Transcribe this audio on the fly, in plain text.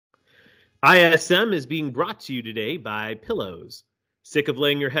ISM is being brought to you today by Pillows. Sick of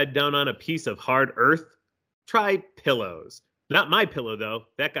laying your head down on a piece of hard earth? Try Pillows. Not my pillow, though.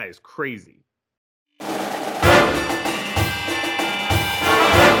 That guy is crazy.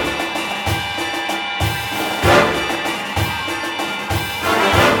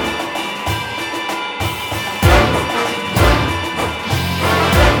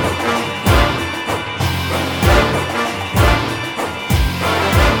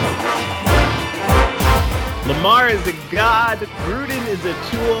 Lamar is a god, Gruden is a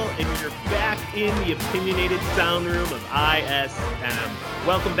tool, and you're back in the opinionated sound room of ISM.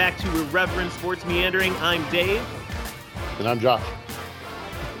 Welcome back to Irreverent Sports Meandering. I'm Dave. And I'm Josh.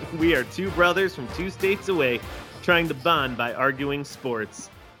 We are two brothers from two states away trying to bond by arguing sports.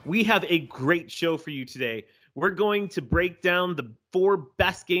 We have a great show for you today. We're going to break down the 4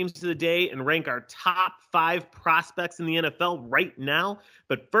 best games of the day and rank our top 5 prospects in the NFL right now.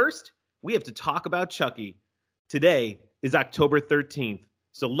 But first, we have to talk about Chucky. Today is October 13th,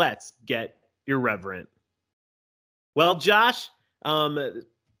 so let's get irreverent. Well, Josh, the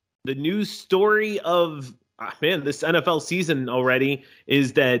news story of, this NFL season already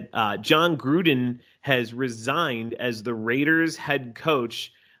is that John Gruden has resigned as the Raiders head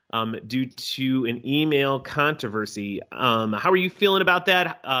coach due to an email controversy. How are you feeling about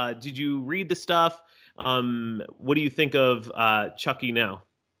that? Did you read the stuff? What do you think of Chucky now?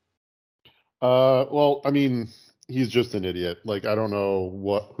 Well, I mean, he's just an idiot. Like, I don't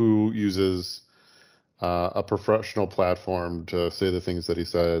know who uses a professional platform to say the things that he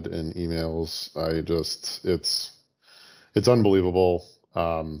said in emails. It's unbelievable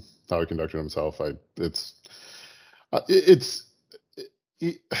how he conducted himself. It's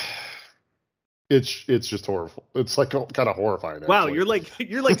just horrible. It's like kind of horrifying. Wow, actually.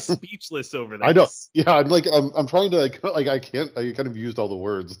 you're like speechless over that. I know. Yeah, I'm trying to I kind of used all the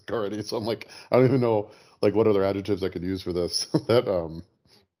words already, so I'm like I don't even know like what other adjectives I could use for this.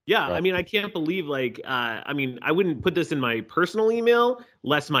 Yeah, I mean, I can't believe I wouldn't put this in my personal email,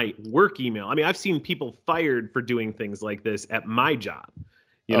 less my work email. I mean, I've seen people fired for doing things like this at my job.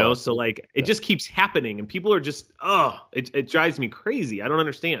 You know, so it just keeps happening, and people are just it drives me crazy. I don't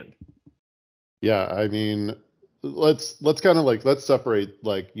understand. Yeah, I mean, let's kind of let's separate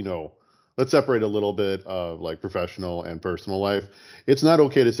let's separate a little bit of like professional and personal life. It's not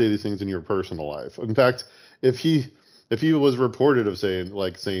okay to say these things in your personal life. In fact, if he was reported of saying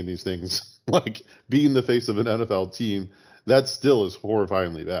these things, like being the face of an NFL team, that still is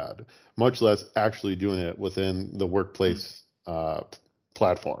horrifyingly bad, much less actually doing it within the workplace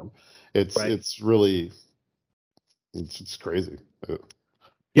platform. It's really it's crazy.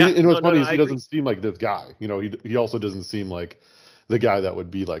 Yeah, what's funny is he doesn't seem like this guy. You know, he also doesn't seem like the guy that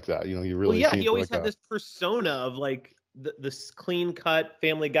would be like that. You know, he really he always had this persona of like this clean cut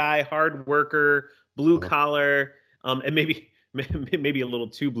family guy, hard worker, blue collar, and maybe a little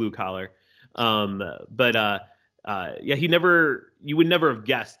too blue collar. You would never have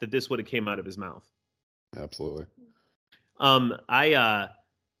guessed that this would have came out of his mouth. Absolutely.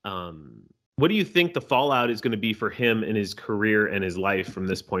 What do you think the fallout is going to be for him in his career and his life from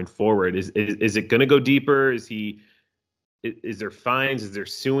this point forward? Is it going to go deeper? Is there fines? Is there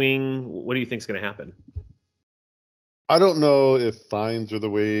suing? What do you think is going to happen? I don't know if fines are the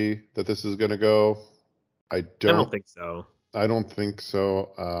way that this is going to go. I don't think so. I don't think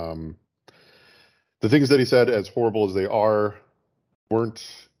so. The things that he said, as horrible as they are,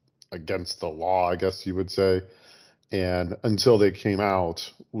 weren't against the law, I guess you would say. And until they came out,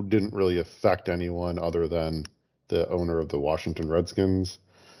 didn't really affect anyone other than the owner of the Washington Redskins.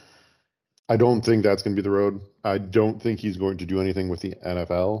 I don't think that's going to be the road. I don't think he's going to do anything with the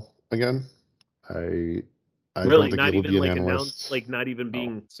NFL again. I really don't think not he will even be an analyst. not even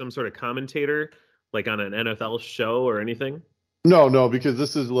being some sort of commentator, like on an NFL show or anything. No, because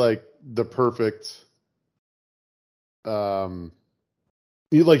this is like the perfect.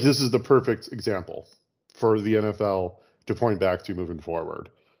 This is the perfect example for the NFL to point back to moving forward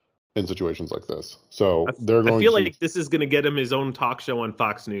in situations like this. So I feel like this is going to get him his own talk show on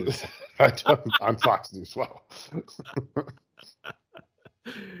Fox News. On Fox News, wow.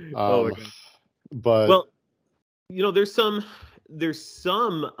 Oh my God. But well, you know, there's some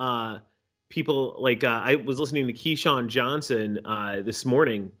people like I was listening to Keyshawn Johnson this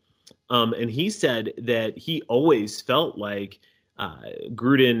morning, and he said that he always felt like John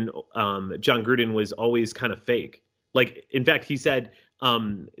Gruden was always kind of fake. Like, in fact, he said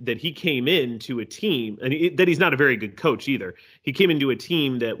that he came into a team, and that he's not a very good coach either. He came into a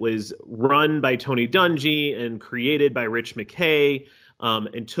team that was run by Tony Dungy and created by Rich McKay,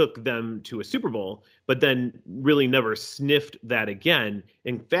 and took them to a Super Bowl, but then really never sniffed that again.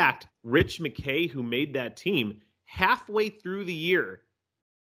 In fact, Rich McKay, who made that team, halfway through the year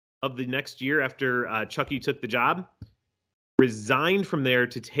of the next year after Chucky took the job, resigned from there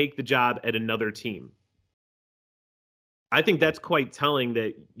to take the job at another team. I think that's quite telling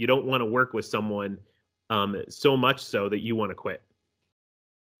that you don't want to work with someone so much so that you want to quit.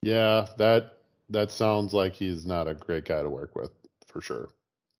 Yeah, that sounds like he's not a great guy to work with, for sure.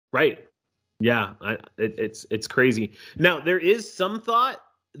 Right. Yeah, it's crazy. Now, there is some thought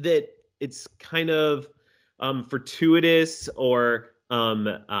that it's kind of fortuitous or kind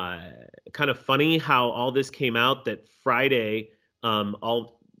of funny how all this came out, that Friday,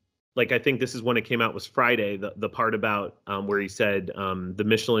 I think this is when it came out, was Friday, the part about where he said the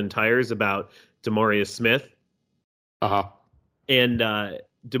Michelin tires about DeMaurice Smith. Uh-huh. And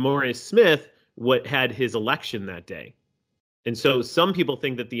DeMaurice Smith had his election that day. And so some people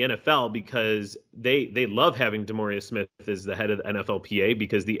think that the NFL, because they love having DeMaurice Smith as the head of the NFLPA,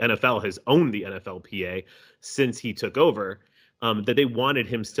 because the NFL has owned the NFLPA since he took over, that they wanted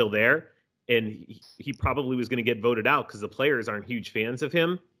him still there. And he probably was going to get voted out because the players aren't huge fans of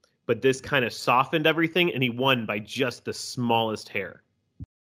him. But this kind of softened everything, and he won by just the smallest hair.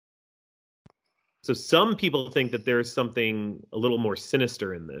 So some people think that there's something a little more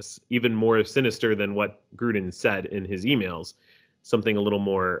sinister in this, even more sinister than what Gruden said in his emails, something a little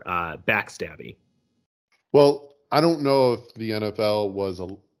more backstabby. Well, I don't know if the NFL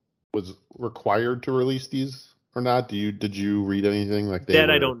was required to release these or not. Did you read anything like that?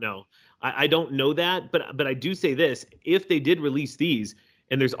 I don't know. I don't know that, but I do say this: if they did release these,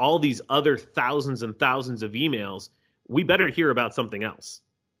 and there's all these other thousands and thousands of emails, we better hear about something else.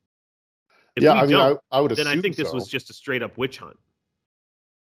 If I would assume then I think this so. was just a straight up witch hunt.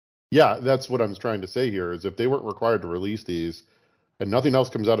 Yeah, that's what I'm trying to say here, is if they weren't required to release these and nothing else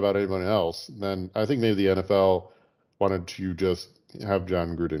comes out about anyone else, then I think maybe the NFL wanted to just have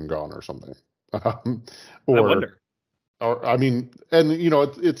Jon Gruden gone or something. I wonder. Or I mean, and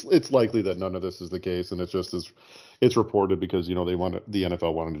it's likely that none of this is the case, and it's reported because the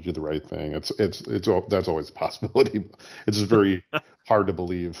NFL wanted to do the right thing. That's always a possibility. It's just very hard to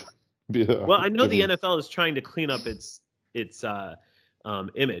believe. Well, I know the NFL is trying to clean up its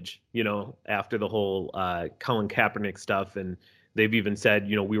image, after the whole Colin Kaepernick stuff, and they've even said,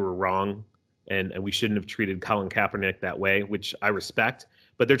 we were wrong, and we shouldn't have treated Colin Kaepernick that way, which I respect.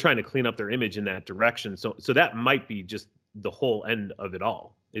 But they're trying to clean up their image in that direction. So that might be just the whole end of it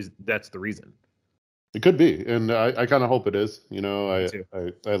all. That's the reason. It could be, and I kind of hope it is. I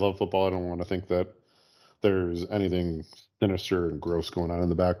love football. I don't want to think that there's anything sinister and gross going on in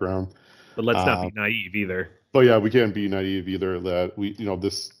the background. But let's not be naive either. But yeah, we can't be naive either. That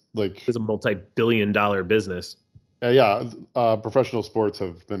this is a multi-billion-dollar business. Professional sports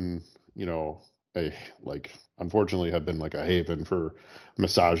have been unfortunately have been like a haven for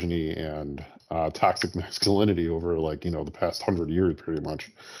misogyny and toxic masculinity over the past 100 years pretty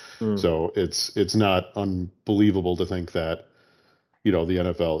much. So it's not unbelievable to think that the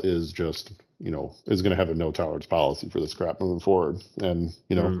NFL is just is going to have a no tolerance policy for this crap moving forward, and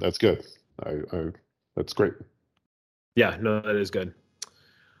that's good. That's great. Yeah, no, that is good.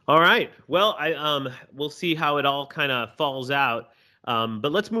 All right, well, we'll see how it all kind of falls out.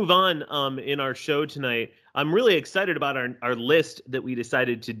 But let's move on in our show tonight. I'm really excited about our list that we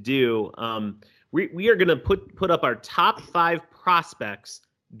decided to do. We are going to put up our top 5 prospects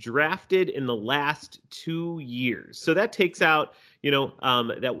drafted in the last 2 years. So that takes out,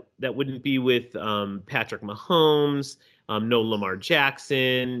 that wouldn't be with Patrick Mahomes, no Lamar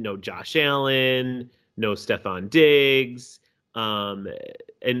Jackson, no Josh Allen, no Stephon Diggs.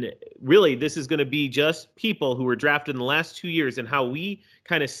 And really, this is going to be just people who were drafted in the last 2 years and how we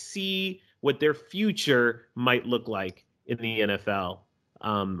kind of see what their future might look like in the NFL.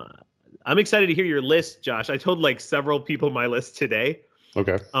 I'm excited to hear your list, Josh. I told several people my list today.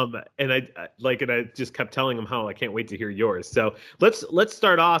 Okay. And I just kept telling them how I can't wait to hear yours. So let's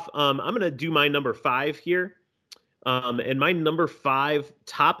start off. I'm going to do my number 5 here. And my number 5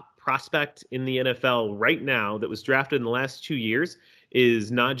 top prospect in the NFL right now that was drafted in the last 2 years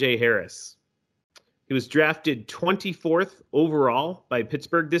is Najee Harris. He was drafted 24th overall by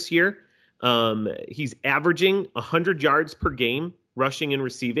Pittsburgh this year. He's averaging 100 yards per game, rushing and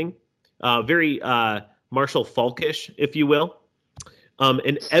receiving. Very Marshall Falkish, if you will.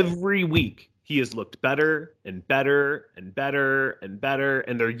 And every week he has looked better and better and better and better,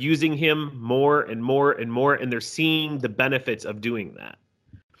 and they're using him more and more and more, and they're seeing the benefits of doing that.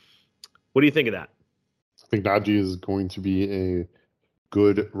 What do you think of that? I think Najee is going to be a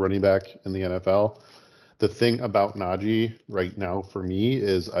good running back in the NFL. the thing about Najee right now for me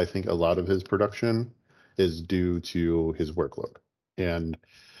is I think a lot of his production is due to his workload. And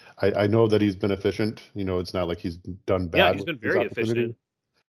I know that he's been efficient. It's not like he's done bad. Yeah, he's been very efficient.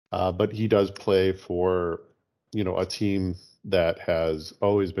 But he does play for, a team that has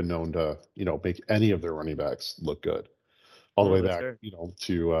always been known to, make any of their running backs look good. All the way back, fair.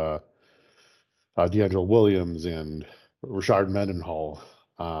 To DeAngelo Williams and Rashard Mendenhall.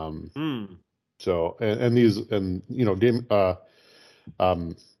 So DeAngelo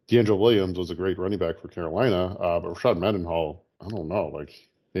Williams was a great running back for Carolina, but Rashard Mendenhall, I don't know, like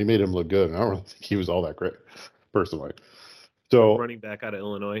they made him look good, and I don't really think he was all that great, personally. So running back out of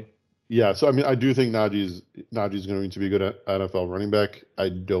Illinois. Yeah, so I mean, I do think Najee's going to be good at NFL running back. I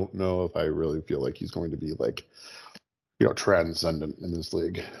don't know if I really feel like he's going to be like, transcendent in this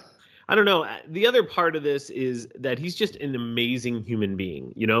league. I don't know. The other part of this is that he's just an amazing human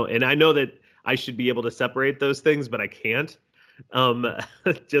being, and I know that I should be able to separate those things, but I can't.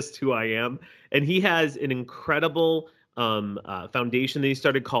 Just who I am. And he has an incredible foundation that he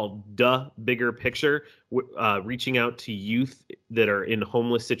started called The Bigger Picture, reaching out to youth that are in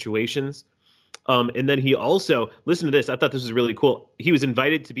homeless situations. And then he also, listen to this, I thought this was really cool. He was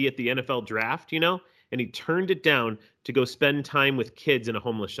invited to be at the NFL draft, and he turned it down to go spend time with kids in a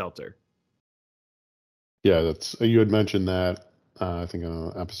homeless shelter. Yeah, you had mentioned that, I think in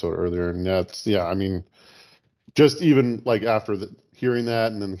an episode earlier. And I mean, just even like after hearing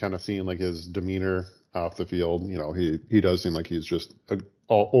that and then kind of seeing like his demeanor off the field, he does seem like he's just an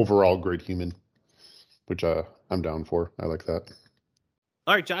overall great human, which I'm down for. I like that.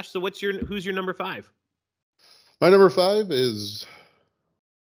 All right, Josh. So who's your number 5? My number 5 is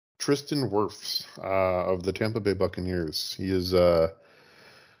Tristan Wirfs of the Tampa Bay Buccaneers. He is their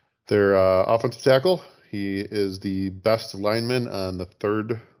offensive tackle. He is the best lineman on the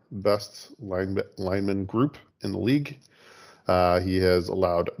third best lineman group in the league. He has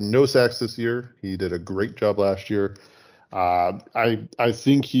allowed no sacks this year. He did a great job last year. I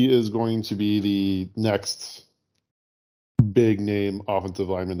think he is going to be the next big name offensive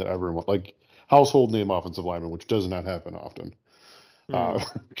lineman that everyone, like household name offensive lineman, which does not happen often.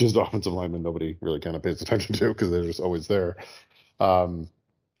 Because the offensive lineman nobody really kind of pays attention to because they're just always there.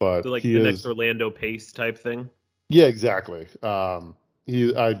 But so like the next Orlando Pace type thing. Yeah, exactly.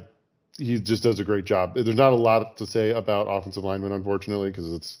 He just does a great job. There's not a lot to say about offensive linemen, unfortunately,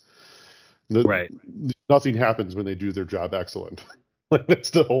 because nothing happens when they do their job excellent. Like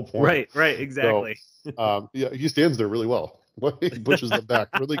that's the whole point. Right, exactly. So, he stands there really well. He pushes them back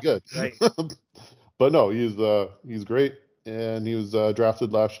really good. Right. But no, he's great, and he was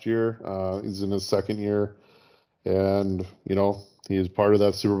drafted last year. He's in his second year, and he's part of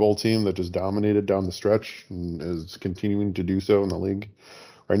that Super Bowl team that just dominated down the stretch and is continuing to do so in the league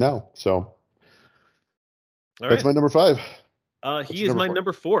right now. So that's my number 5. He is my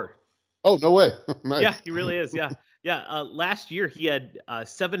number 4. Oh, no way. Nice. Yeah, he really is. Yeah. Last year he had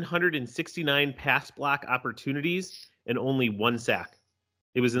 769 pass block opportunities and only 1 sack.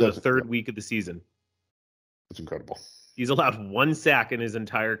 It was in the third week of the season. That's incredible. He's allowed 1 sack in his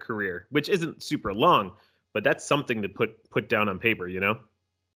entire career, which isn't super long, but that's something to put down on paper,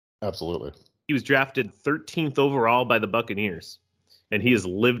 Absolutely. He was drafted 13th overall by the Buccaneers, and he has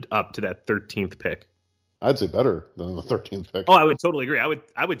lived up to that 13th pick. I'd say better than the 13th pick. Oh, I would totally agree.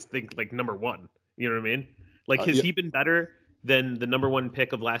 I would think like number 1. You know what I mean? Like, has he been better than the number 1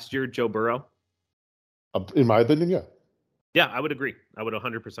 pick of last year, Joe Burrow? In my opinion, yeah. Yeah, I would agree. I would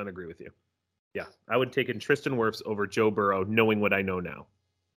 100% agree with you. Yeah, I would take in Tristan Wirfs over Joe Burrow, knowing what I know now.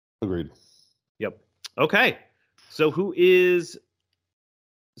 Agreed. Yep. Okay. So who's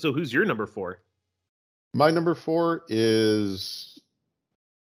your number 4? My number 4 is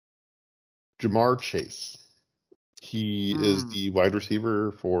Ja'Marr Chase. He is the wide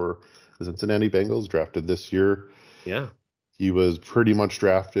receiver for the Cincinnati Bengals, drafted this year. Yeah. He was pretty much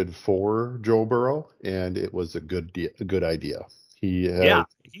drafted for Joe Burrow, and it was a good idea. He has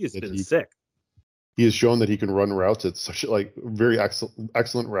been sick. He has shown that he can run routes at such very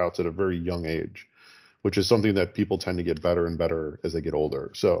excellent routes at a very young age, which is something that people tend to get better and better as they get older.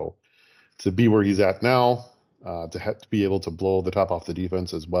 So to be where he's at now, to be able to blow the top off the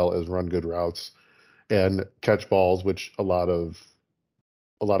defense as well as run good routes and catch balls, which a lot of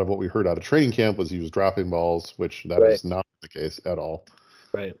what we heard out of training camp was he was dropping balls, which that is not the case at all.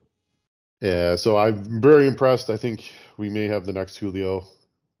 Right. Yeah. So I'm very impressed. I think we may have the next Julio,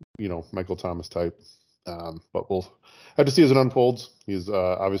 Michael Thomas type. But we'll have to see as it unfolds. He's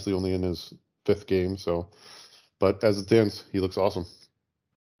obviously only in his 5th game. But as it stands, he looks awesome.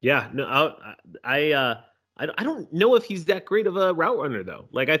 Yeah. No, I don't know if he's that great of a route runner though.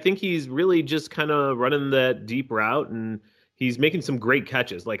 Like I think he's really just kind of running that deep route and he's making some great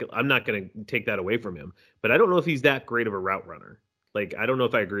catches. Like I'm not going to take that away from him, but I don't know if he's that great of a route runner. Like I don't know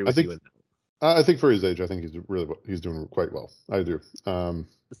if I agree with you in that. I think for his age, I think he's doing quite well. I do.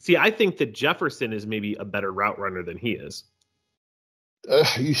 See, I think that Jefferson is maybe a better route runner than he is.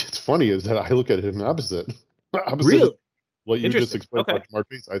 It's funny is that I look at him opposite. Really? What you just explained about Ja'Marr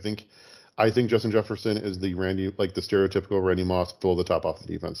Chase. I think Justin Jefferson is the stereotypical Randy Moss, pull the top off the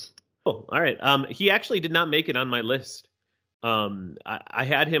defense. Oh, all right. He actually did not make it on my list. I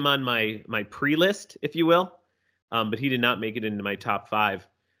had him on my pre-list, if you will, but he did not make it into my top 5.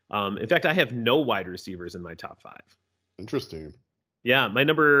 In fact, I have no wide receivers in my top 5. Interesting. Yeah, my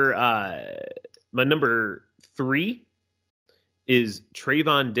number 3 is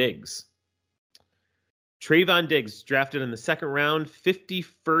Trayvon Diggs. Trayvon Diggs, drafted in the second round,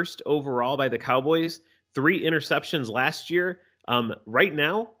 51st overall by the Cowboys. 3 interceptions last year. Right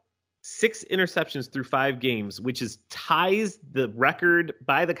now, 6 interceptions through 5 games, which ties the record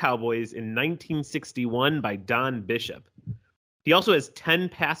by the Cowboys in 1961 by Don Bishop. He also has 10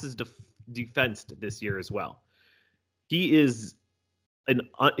 passes defensed this year as well. He is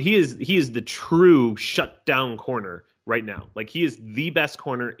the true shutdown corner right now. Like he is the best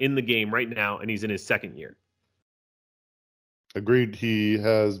corner in the game right now, and he's in his second year. Agreed. He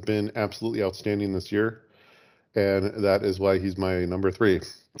has been absolutely outstanding this year, and that is why he's my number 3.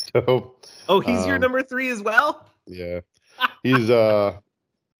 So, he's your number 3 as well? Yeah, he's the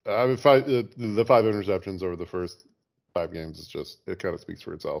 5 interceptions over the first 5 games is it kind of speaks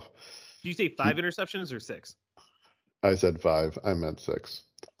for itself. Did you say 5 interceptions or 6? I said 5. I meant 6.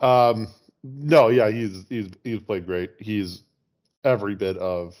 No, yeah, he's played great. He's every bit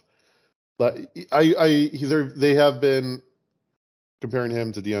of. But they have been comparing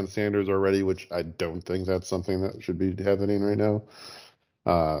him to Deion Sanders already, which I don't think that's something that should be happening right now.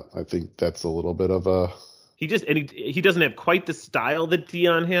 I think that's a little bit of a. He doesn't have quite the style that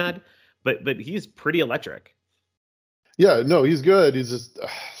Deion had, but he's pretty electric. Yeah, no, he's good. He's just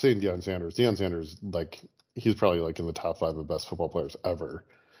saying Deion Sanders. Deion Sanders, he's probably in the top 5 of best football players ever.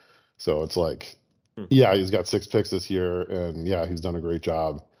 So it's yeah, he's got 6 picks this year, and yeah, he's done a great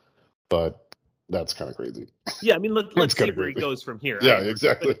job. But that's kind of crazy. Yeah, I mean, let's see where he goes from here. Yeah,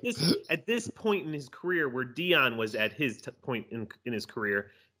 exactly. At this point in his career, where Deion was at his point in his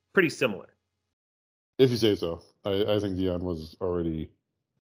career, pretty similar. If you say so. I think Deion was already.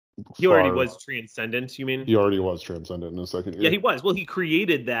 He already was transcendent, you mean? He already was transcendent in his second year. Yeah, he was. Well, he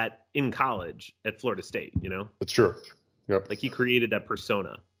created that in college at Florida State, That's true. Yep. Like he created that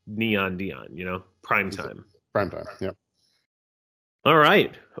persona, Neon Deion, prime time. Prime time, yep. All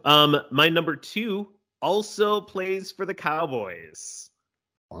right. My number 2 also plays for the Cowboys.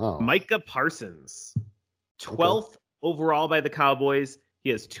 Wow. Micah Parsons, 12th overall by the Cowboys. He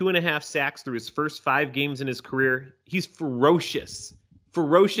has 2.5 sacks through his first 5 games in his career. He's ferocious.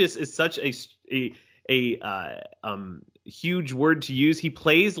 Ferocious is such a huge word to use. He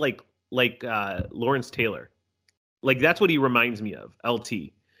plays like Lawrence Taylor. Like that's what he reminds me of,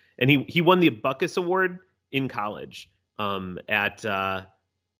 LT. And he won the Butkus Award in college. At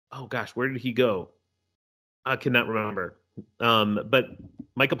where did he go? I cannot remember. But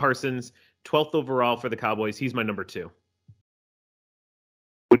Micah Parsons, 12th overall for the Cowboys. He's my number 2.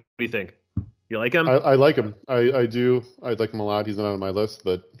 What do you think? You like him? I like him. I do. I like him a lot. He's not on my list,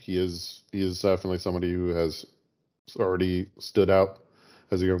 but he is definitely somebody who has already stood out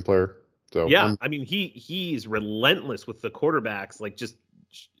as a young player. So yeah, I mean he's relentless with the quarterbacks,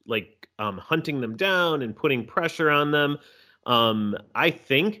 hunting them down and putting pressure on them. I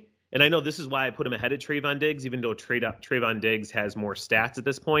think, and I know this is why I put him ahead of Trayvon Diggs, even though Trayvon Diggs has more stats at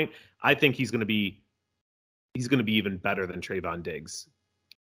this point. I think he's going to be even better than Trayvon Diggs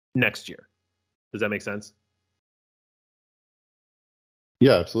next year. Does that make sense?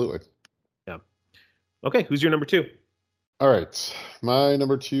 Yeah, absolutely. Yeah. Okay, who's your number 2? All right, my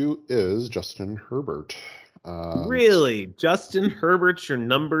number 2 is Justin Herbert. Really? Justin Herbert's your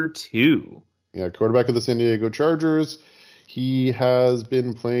number 2? Yeah, quarterback of the San Diego Chargers. He has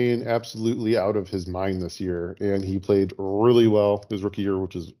been playing absolutely out of his mind this year, and he played really well his rookie year,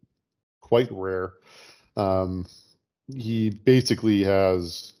 which is quite rare. He basically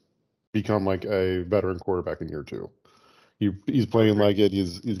has become like a veteran quarterback in year 2. He's playing like it.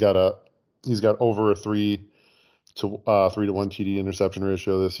 He's got over a 3 to 1 TD interception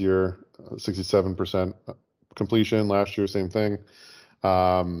ratio this year, 67% completion. Last year, same thing.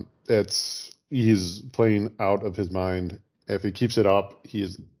 He's playing out of his mind. If he keeps it up,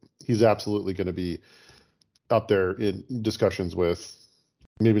 he's absolutely going to be up there in discussions with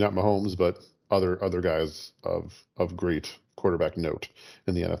maybe not Mahomes, but other guys of great quarterback note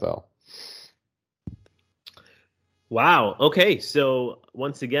in the NFL. Wow. Okay. So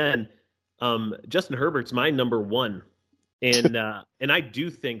once again, Justin Herbert's my number one. And I do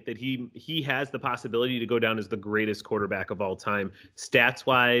think that he has the possibility to go down as the greatest quarterback of all time, stats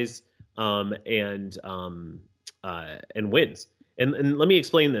wise, and wins. And let me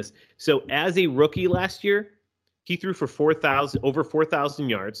explain this. So as a rookie last year, he threw for over 4,000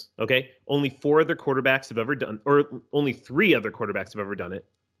 yards. Okay, only three other quarterbacks have ever done it: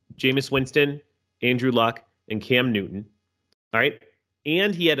 Jameis Winston, Andrew Luck, and Cam Newton. All right,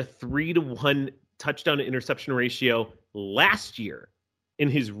 and he had a 3-to-1 touchdown to interception ratio last year in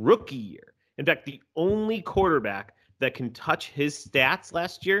his rookie year. In fact, the only quarterback that can touch his stats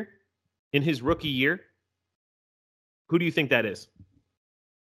last year in his rookie year, who do you think that is?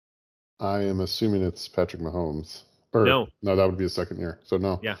 I am assuming it's Patrick Mahomes. No, that would be his second year. So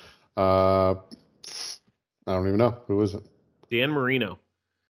no. Yeah. I don't even know. Who is it? Dan Marino.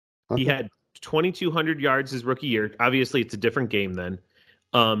 Okay. He had 2,200 yards his rookie year. Obviously, it's a different game then.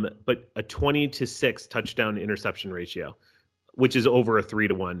 But a 20-6 touchdown interception ratio, which is over a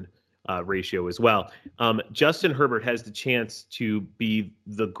 3-to-1 ratio as well. Justin Herbert has the chance to be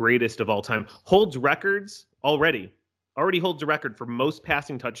the greatest of all time. Holds records already holds a record for most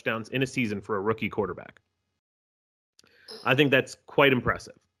passing touchdowns in a season for a rookie quarterback. I think that's quite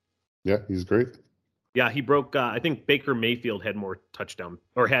impressive. Yeah, he's great. Yeah, he broke, I think Baker Mayfield had more touchdown,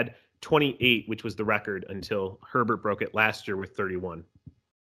 or had 28, which was the record until Herbert broke it last year with 31.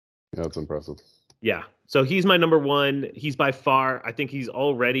 Yeah, that's impressive. Yeah. So he's my number one. He's by far, I think he's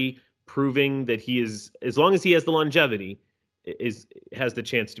already proving that he is, as long as he has the longevity, has the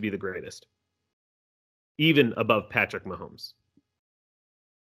chance to be the greatest. Even above Patrick Mahomes.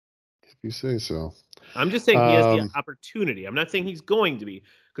 If you say so. I'm just saying he has the opportunity. I'm not saying he's going to be.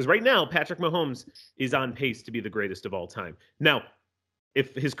 Because right now, Patrick Mahomes is on pace to be the greatest of all time. Now,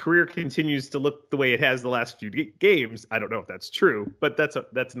 if his career continues to look the way it has the last few games, I don't know if that's true, but that's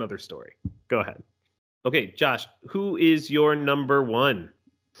another story. Go ahead. Okay, Josh, who is your number one?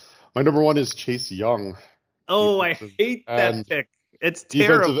 My number one is Chase Young. Oh, I hate that pick. It's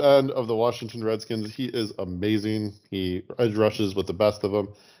terrible. Defensive end of the Washington Redskins. He is amazing. He edge rushes with the best of them.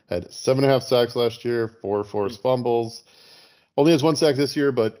 Had 7.5 sacks last year, 4 forced fumbles. Only has 1 sack this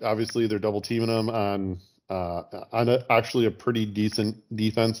year, but obviously they're double teaming him on actually a pretty decent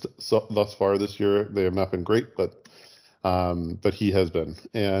defense thus far this year. They have not been great, but he has been,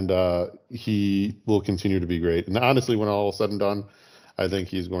 and he will continue to be great. And honestly, when all is said and done, I think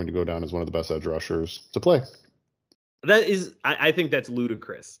he's going to go down as one of the best edge rushers to play. I think that's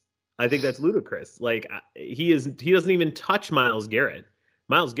ludicrous. Like he doesn't even touch Myles Garrett.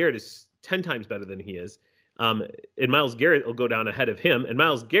 Myles Garrett is 10 times better than he is. And Myles Garrett will go down ahead of him. And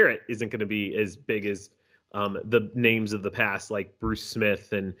Myles Garrett isn't going to be as big as the names of the past, like Bruce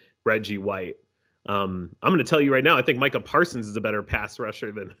Smith and Reggie White. I'm going to tell you right now, I think Micah Parsons is a better pass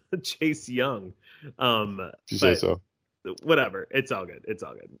rusher than Chase Young. If you say so. Whatever. It's all good.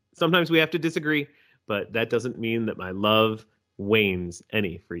 Sometimes we have to disagree, but that doesn't mean that my love wanes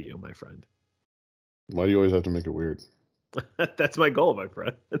any for you, my friend. Why do you always have to make it weird? That's my goal, my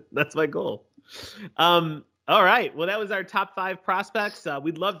friend. That's my goal. All right. Well, that was our top 5 prospects.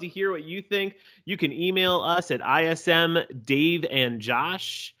 We'd love to hear what you think. You can email us at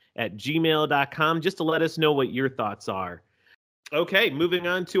ismdaveandjosh@gmail.com just to let us know what your thoughts are. Okay, moving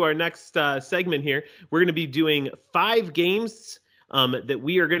on to our next segment here. We're going to be doing 5 games that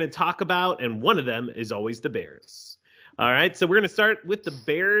we are going to talk about, and one of them is always the Bears. All right, so we're going to start with the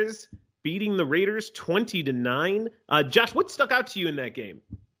Bears beating the Raiders 20-9. Josh, what stuck out to you in that game?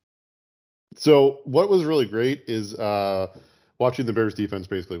 So what was really great is watching the Bears defense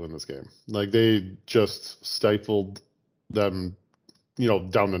basically win this game. Like, they just stifled them,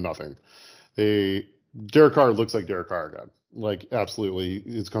 down to nothing. Derek Carr looks like Derek Carr again. Like, absolutely,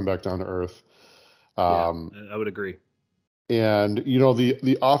 it's come back down to earth. I would agree. And,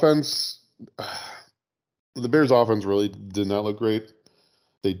 the offense, the Bears offense really did not look great.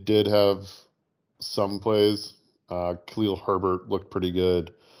 They did have some plays. Khalil Herbert looked pretty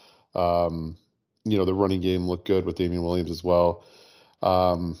good. The running game looked good with Damian Williams as well.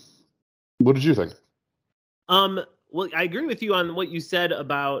 What did you think? Well, I agree with you on what you said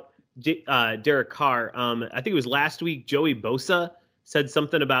about Derek Carr. I think it was last week, Joey Bosa said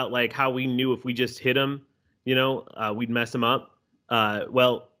something about like how we knew if we just hit him, we'd mess him up.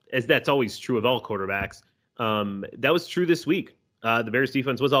 Well, as that's always true of all quarterbacks. That was true this week. The Bears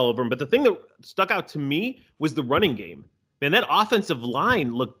defense was all over him. But the thing that stuck out to me was the running game. Man, that offensive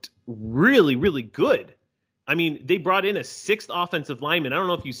line looked really, really good. I mean, they brought in a 6th offensive lineman. I don't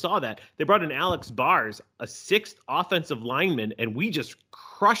know if you saw that. They brought in Alex Bars, a 6th offensive lineman, and we just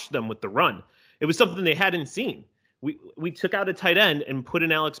crushed them with the run. It was something they hadn't seen. We took out a tight end and put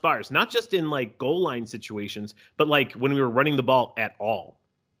in Alex Bars, not just in like goal line situations, but like when we were running the ball at all.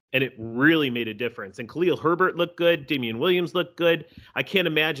 And it really made a difference. And Khalil Herbert looked good. Damian Williams looked good. I can't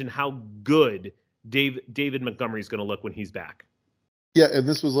imagine how good David Montgomery is going to look when he's back. Yeah, and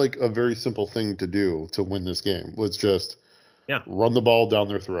this was like a very simple thing to do to win this game. Was just run the ball down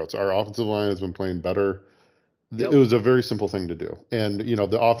their throats. Our offensive line has been playing better. Yep. It was a very simple thing to do. And,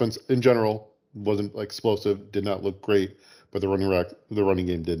 the offense in general wasn't explosive, did not look great, but the running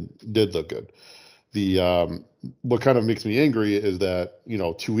game did look good. What kind of makes me angry is that,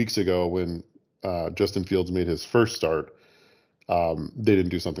 2 weeks ago when Justin Fields made his first start, they didn't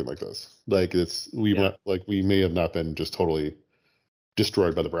do something like this. We may have not been just totally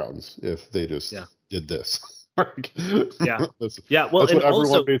destroyed by the Browns if they just did this. Well, that's what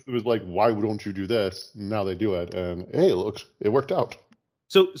everyone basically was like, why don't you do this? Now they do it, and hey, look, it worked out.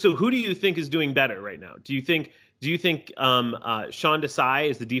 So who do you think is doing better right now? Do you think Sean Desai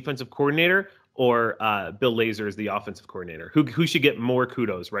is the defensive coordinator, or Bill Lazor is the offensive coordinator? Who should get more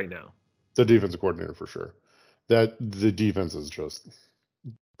kudos right now? The defensive coordinator for sure. That the defense is just,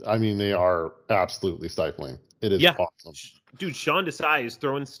 they are absolutely stifling. It is awesome. Dude, Sean Desai is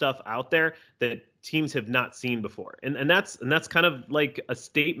throwing stuff out there that teams have not seen before. And that's kind of like a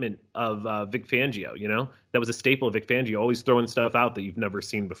statement of Vic Fangio, That was a staple of Vic Fangio, always throwing stuff out that you've never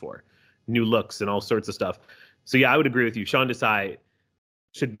seen before. New looks and all sorts of stuff. So yeah, I would agree with you. Sean Desai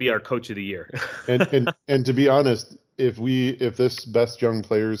should be our coach of the year. and to be honest, if this best young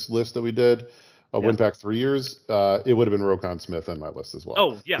players list that we did went back 3 years, it would have been Roquan Smith on my list as well.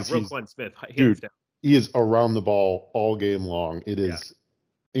 Oh yeah, Roquan Smith, hands down. He is around the ball all game long. It is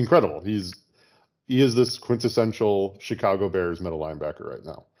incredible. He is this quintessential Chicago Bears middle linebacker right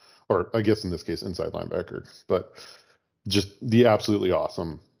now, or I guess in this case inside linebacker. But just the absolutely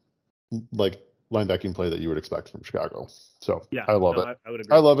awesome linebacking play that you would expect from Chicago. So I love it. I would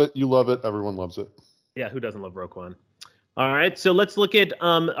agree. I love it. You love it. Everyone loves it. Yeah, who doesn't love Roquan? All right, so let's look at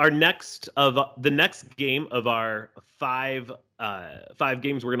the next game of our five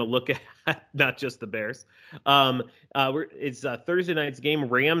games we're going to look at, not just the Bears. It's Thursday night's game,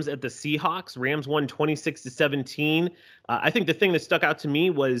 Rams at the Seahawks. Rams won 26-17. I think the thing that stuck out to me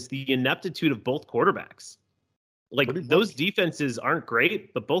was the ineptitude of both quarterbacks. Those defenses aren't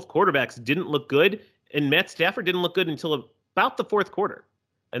great, but both quarterbacks didn't look good, and Matt Stafford didn't look good until about the fourth quarter.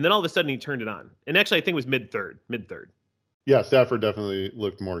 And then all of a sudden he turned it on. And actually, I think it was mid-third. Yeah, Stafford definitely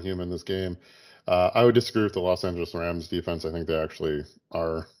looked more human this game. I would disagree with the Los Angeles Rams defense. I think they actually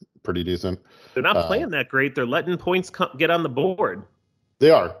are pretty decent. They're not playing that great. They're letting points get on the board. They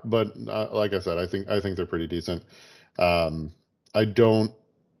are, but like I said, I think they're pretty decent. I don't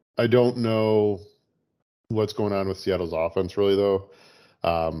know what's going on with Seattle's offense really though.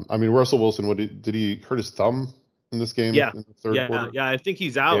 Russell Wilson, did he hurt his thumb in this game? Yeah, in the third quarter? Yeah. I think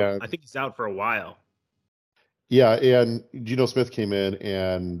he's out. Yeah. I think he's out for a while. Yeah, and Geno Smith came in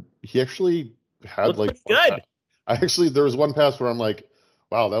and he actually had good. There was one pass where I'm like,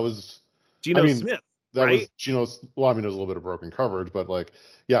 wow, that was Geno Smith. That was Geno's. Well, there's a little bit of broken coverage, but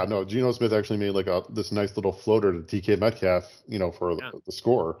Geno Smith actually made this nice little floater to DK Metcalf, for the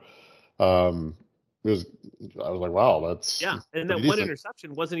score. I was like, wow, that's and that one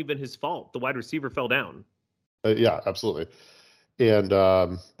interception wasn't even his fault. The wide receiver fell down. Yeah, absolutely. And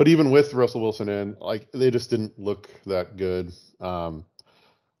but even with Russell Wilson in, they just didn't look that good. I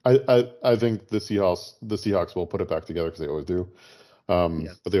think the Seahawks will put it back together because they always do.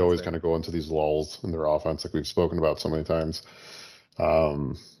 But they always kind of go into these lulls in their offense, like we've spoken about so many times.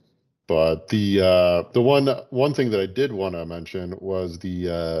 But the one thing that I did want to mention was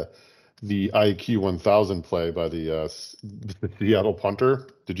the IQ 1000 play by the Seattle punter.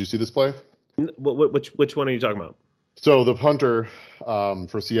 Did you see this play? Which one are you talking about? So the punter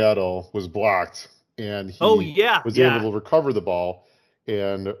for Seattle was blocked, and he was able to recover the ball.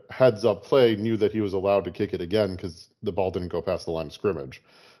 And heads up play knew that he was allowed to kick it again because the ball didn't go past the line of scrimmage.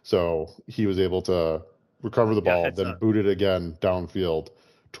 So he was able to recover the ball, then boot it again downfield.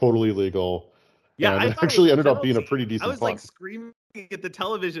 Totally legal. Yeah, and it actually ended up being a pretty decent punt. I was screaming at the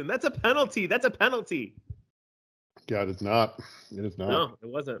television. That's a penalty. That's a penalty. Yeah, it's not. It is not. No, it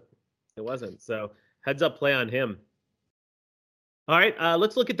wasn't. So heads up play on him. All right,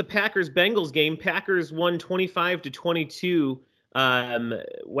 let's look at the Packers-Bengals game. Packers won 25-22.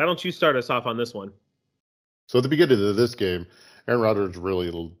 Why don't you start us off on this one? So at the beginning of this game, Aaron Rodgers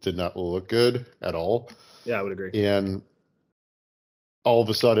really did not look good at all. Yeah, I would agree. And all of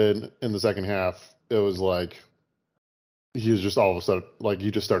a sudden, in the second half, it was like he was just all of a sudden, like,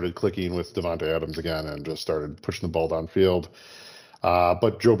 he just started clicking with Davante Adams again and just started pushing the ball downfield.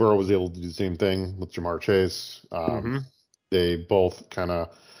 But Joe Burrow was able to do the same thing with Ja'Marr Chase. They both kind of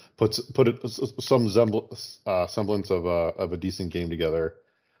put some semblance of a decent game together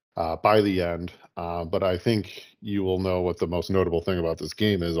by the end. But I think you will know what the most notable thing about this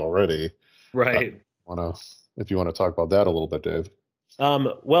game is already. Right. If you want to talk about that a little bit, Dave.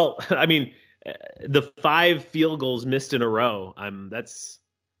 Well, I mean, the 5 field goals missed in a row. That's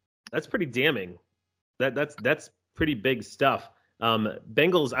pretty damning. That's pretty big stuff.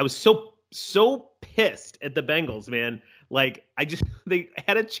 Bengals. I was so pissed at the Bengals, man. Like, they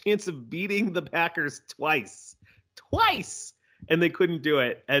had a chance of beating the Packers twice, and they couldn't do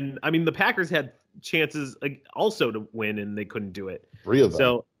it. And I mean, the Packers had chances also to win, and they couldn't do it. 3 of them.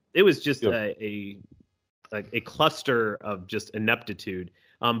 So it was just a cluster of just ineptitude.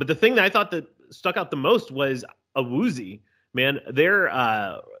 But the thing that I thought that stuck out the most was Awuzie, man. Their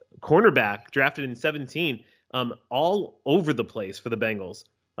cornerback drafted in 2017, all over the place for the Bengals.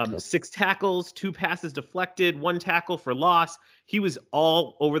 6 tackles, 2 passes deflected, 1 tackle for loss. He was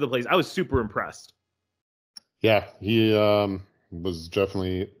all over the place. I was super impressed. Yeah, he was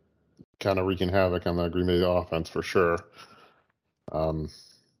definitely kind of wreaking havoc on the Green Bay offense for sure.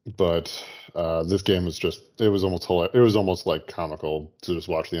 But this game was it was almost like comical to just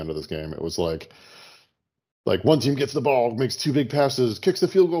watch the end of this game. It was like one team gets the ball, makes 2 big passes, kicks the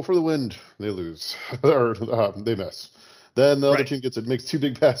field goal for the win, they lose, or they miss. Then the other team gets it, makes 2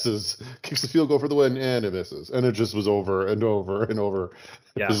 big passes, kicks the field goal for the win, and it misses. And it just was over and over and over.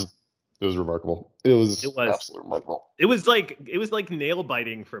 Yeah. It was remarkable. It was absolutely remarkable. It was like nail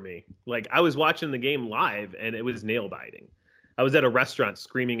biting for me. Like, I was watching the game live, and it was nail biting. I was at a restaurant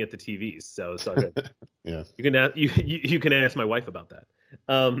screaming at the TVs, so it's all good. Yeah, you can ask my wife about that.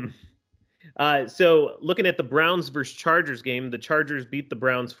 So looking at the Browns versus Chargers game, the Chargers beat the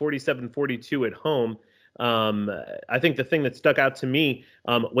Browns 47-42 at home. I think the thing that stuck out to me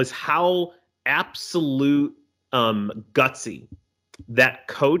was how absolute gutsy that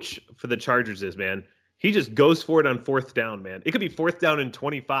coach for the Chargers is, man. He just goes for it on 4th down, man. It could be 4th down and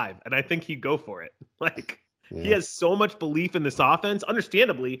 25, and I think he'd go for it. Like, he has so much belief in this offense.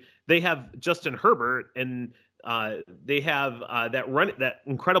 Understandably, they have Justin Herbert, and they have that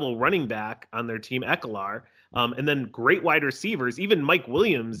incredible running back on their team, Ekeler, and then great wide receivers. Even Mike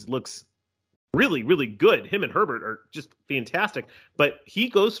Williams looks really, really good. Him and Herbert are just fantastic. But he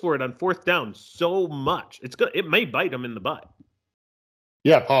goes for it on 4th down so much. It may bite him in the butt.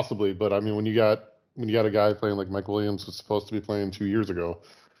 Yeah, possibly. But I mean, when you got a guy playing like Mike Williams was supposed to be playing 2 years ago,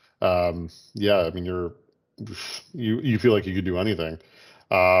 yeah, I mean, you feel like you could do anything.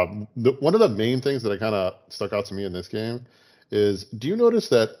 One of the main things that kind of stuck out to me in this game is, do you notice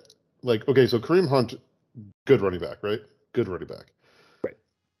that, like, okay, so Kareem Hunt, good running back, right? Good running back. Right.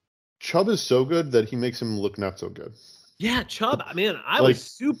 Chubb is so good that he makes him look not so good. Yeah, Chubb, man, I was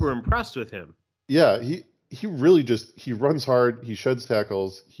super impressed with him. Yeah, he really he runs hard, he sheds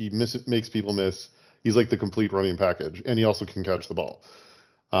tackles, he makes people miss. He's like the complete running package, and he also can catch the ball.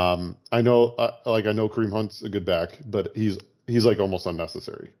 I know Kareem Hunt's a good back, but he's like almost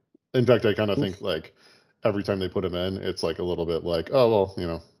unnecessary. In fact, I kind of think like every time they put him in, it's like a little bit like, oh,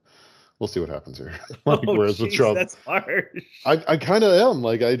 well, we'll see what happens here. Whereas with Chubb, that's harsh. I kind of am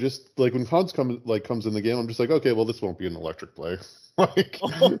like, I just like when Hunt comes in the game, I'm just like, okay, well, this won't be an electric play. Like, oh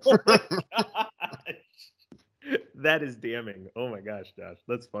my gosh, that is damning. Oh my gosh, Josh,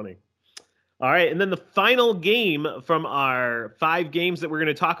 that's funny. All right, and then the final game from our 5 games that we're going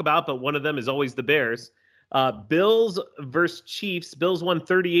to talk about, but one of them is always the Bears. Bills versus Chiefs. Bills won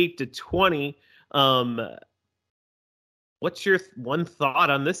 38-20. What's your one thought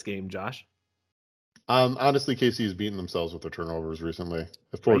on this game, Josh? Honestly, KC's beaten themselves with their turnovers recently.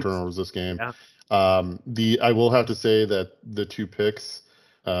 4 turnovers this game. Yeah. I will have to say that the 2 picks,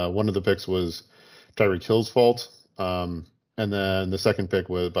 one of the picks was Tyreek Hill's fault, and then the second pick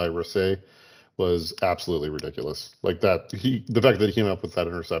was by Rousseau. Was absolutely ridiculous. Like that, the fact that he came up with that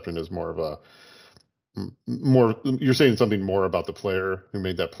interception is more. You're saying something more about the player who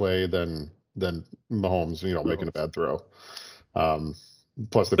made that play than Mahomes, making a bad throw.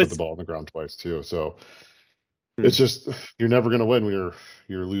 Plus, they put the ball on the ground twice too. So it's just, you're never going to win when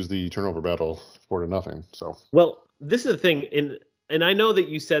you lose the turnover battle 4-0. So well, this is the thing, and I know that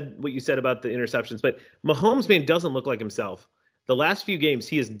you said what you said about the interceptions, but Mahomes, man, doesn't look like himself. The last few games,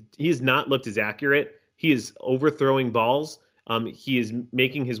 he has not looked as accurate. He is overthrowing balls. He is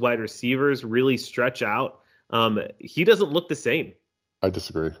making his wide receivers really stretch out. He doesn't look the same. I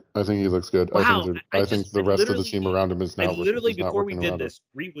disagree. I think he looks good. Wow. I think the rest of the team around him is now. Literally, before we did this,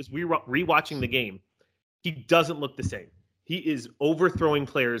 was rewatching the game. He doesn't look the same. He is overthrowing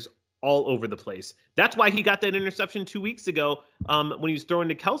players all over the place. That's why he got that interception 2 weeks ago when he was throwing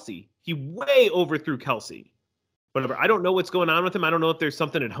to Kelce. He way overthrew Kelce. Whatever. I don't know what's going on with him. I don't know if there's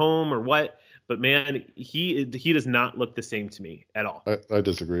something at home or what. But man, he does not look the same to me at all. I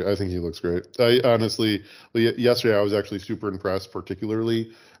disagree. I think he looks great. I honestly, yesterday I was actually super impressed,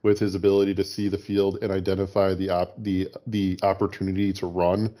 particularly with his ability to see the field and identify the opportunity to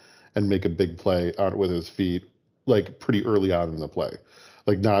run and make a big play out with his feet, like pretty early on in the play.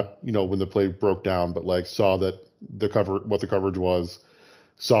 Like not, when the play broke down, but like saw that what the coverage was,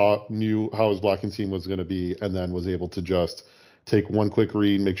 knew how his blocking team was going to be, and then was able to just take one quick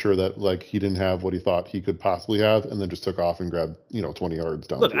read, make sure that like he didn't have what he thought he could possibly have, and then just took off and grabbed 20 yards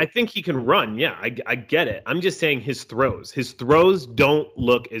down. Look, I think he can run. Yeah, I get it. I'm just saying his throws don't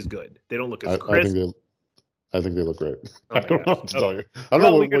look as good. They don't look as crisp. I think they look great. Oh I don't know what to tell you. I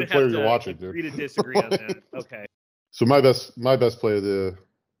don't know what player you're watching, dude. Agree to disagree on that. Okay. So my best play of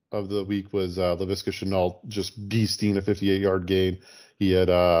the week was Laviska Shenault just beasting a 58-yard gain. He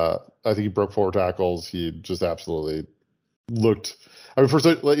had I think he broke 4 tackles. He just absolutely looked. I mean, first,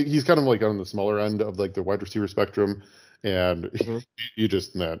 like, he's kind of like on the smaller end of like the wide receiver spectrum, and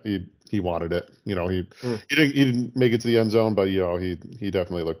he wanted it. He didn't make it to the end zone, but he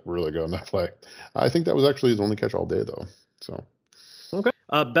definitely looked really good on that play. I think that was actually his only catch all day, though. So okay.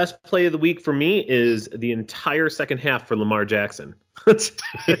 Best play of the week for me is the entire second half for Lamar Jackson.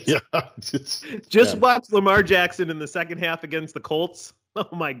 Just watch Lamar Jackson in the second half against the Colts. Oh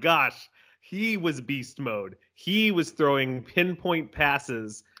my gosh. He was beast mode. He was throwing pinpoint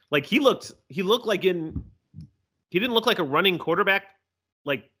passes. Like he didn't look like a running quarterback,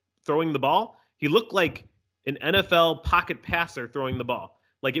 like throwing the ball. He looked like an NFL pocket passer throwing the ball.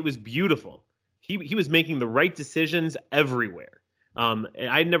 Like it was beautiful. He was making the right decisions everywhere. And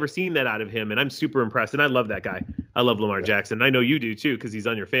I'd never seen that out of him, and I'm super impressed. And I love that guy. I love Lamar Jackson. I know you do too, because he's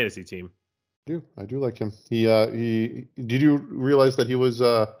on your fantasy team. I do like him. He did you realize that he was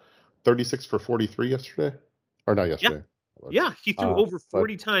 36 for 43 yesterday? Or not yesterday. Yeah, he threw over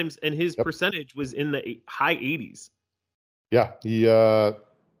 40 times, and his percentage was in the high 80s. Yeah,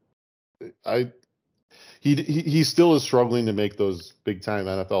 he still is struggling to make those big time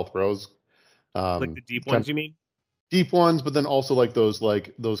NFL throws. Like the deep ones, you mean? Deep ones, but then also like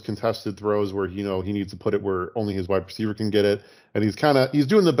those contested throws where he needs to put it where only his wide receiver can get it, and he's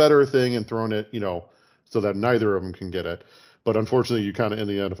doing the better thing and throwing it so that neither of them can get it. But unfortunately, you kind of in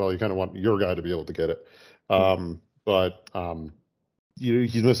the NFL, you kind of want your guy to be able to get it.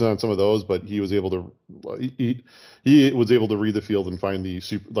 He's missing on some of those, but he was able to read the field and find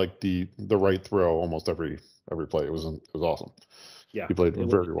the right throw almost every play. It was awesome. Yeah, he played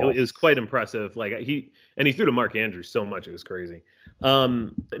very well. It was quite impressive. Like he threw to Mark Andrews so much, it was crazy.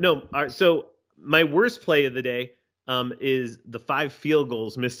 So my worst play of the day is the 5 field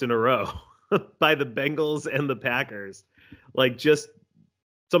goals missed in a row by the Bengals and the Packers. Like just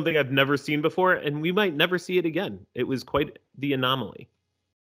something I've never seen before, and we might never see it again. It was quite the anomaly.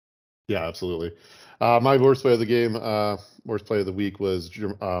 Yeah, absolutely. My worst play of the game, worst play of the week was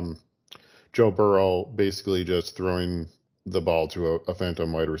Joe Burrow basically just throwing the ball to a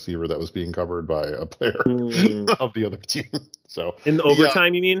phantom wide receiver that was being covered by a player of the other team. So in the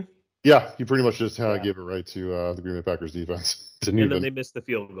overtime, you mean? Yeah, he pretty much just gave it right to the Green Bay Packers defense. Then they missed the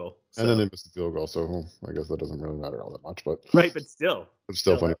field goal. So. And then they missed the field goal. So I guess that doesn't really matter all that much. But right, but still. It's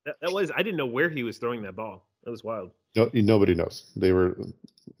still funny. That was, I didn't know where he was throwing that ball. That was wild. No, nobody knows. Nobody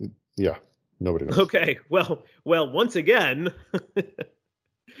knows. Okay, well, once again,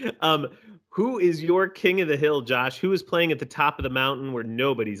 who is your king of the hill, Josh? Who is playing at the top of the mountain where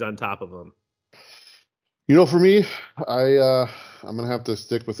nobody's on top of them? For me, I'm gonna have to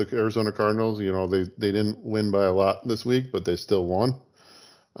stick with the Arizona Cardinals. They didn't win by a lot this week, but they still won.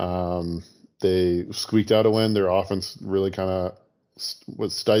 They squeaked out a win. Their offense really kind of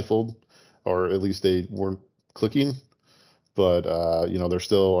was stifled, or at least they weren't clicking. But they're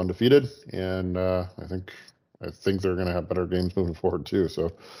still undefeated, and I think they're gonna have better games moving forward too.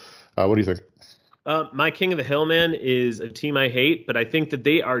 So, what do you think? My king of the hill, man, is a team I hate, but I think that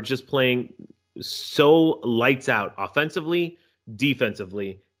they are just playing so lights out offensively,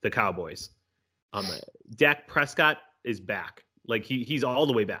 defensively, the Cowboys. Dak Prescott is back. Like he's all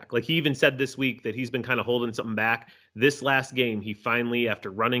the way back. Like he even said this week that he's been kind of holding something back. This last game, he finally,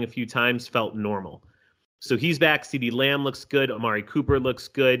 after running a few times, felt normal. So he's back. CeeDee Lamb looks good. Amari Cooper looks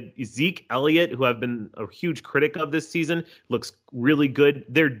good. Zeke Elliott, who I've been a huge critic of this season, looks really good.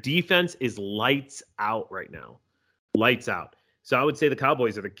 Their defense is lights out right now. Lights out. So I would say the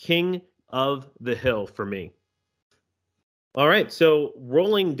Cowboys are the king of the hill for me. All right, so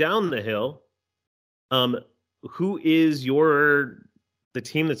rolling down the hill, who is the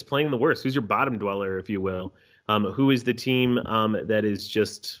team that's playing the worst? Who's your bottom dweller, if you will? Who is the team that is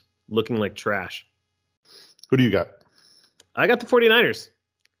just looking like trash? Who do you got? I got the 49ers.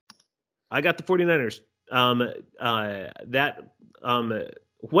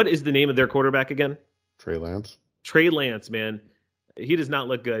 What is the name of their quarterback again? Trey Lance. Trey Lance, man. He does not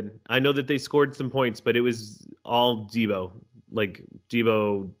look good. I know that they scored some points, but it was all Debo. Like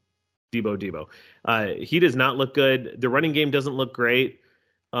Debo. He does not look good. The running game doesn't look great.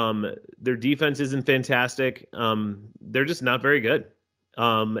 Their defense isn't fantastic. They're just not very good.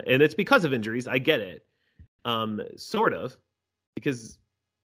 And it's because of injuries. I get it. Sort of. Because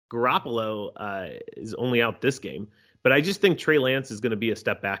Garoppolo is only out this game. But I just think Trey Lance is going to be a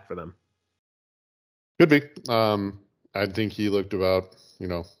step back for them. Could be. I think he looked about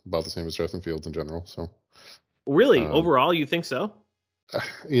the same as Justin Fields in general. So really, overall, you think so?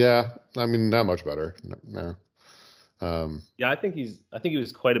 Yeah, I mean, not much better. No. Yeah, I think he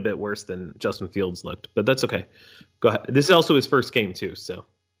was quite a bit worse than Justin Fields looked, but that's okay. Go ahead. This is also his first game too, so.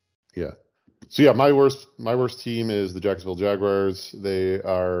 Yeah. So yeah, my worst team is the Jacksonville Jaguars. They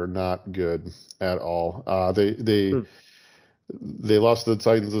are not good at all. They lost to the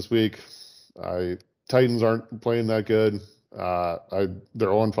Titans this week. Titans aren't playing that good. They're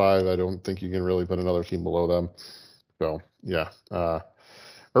 0-5. I don't think you can really put another team below them. So yeah,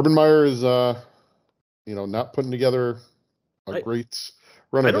 Urban Meyer is not putting together a great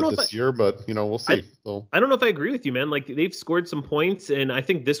run of it this year, but we'll see. I don't know if I agree with you, man. Like they've scored some points, and I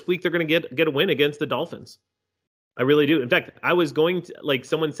think this week they're going to get a win against the Dolphins. I really do. In fact, I was going to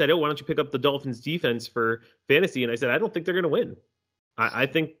someone said, "Oh, why don't you pick up the Dolphins defense for fantasy?" And I said, "I don't think they're going to win. I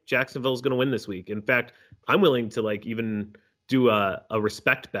think Jacksonville is going to win this week. In fact, I'm willing to even do a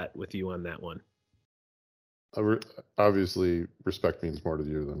respect bet with you on that one." Obviously, respect means more to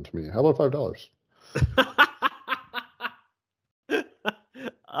you than to me. How about $5?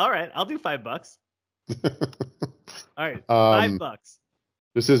 All right, I'll do $5. All right,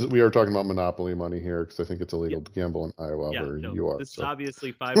 $5. We are talking about Monopoly money here because I think it's illegal to gamble in Iowa where you are. This is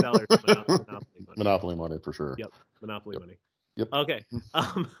obviously $5 Monopoly money for sure. Yep, Monopoly money. Yep. Okay.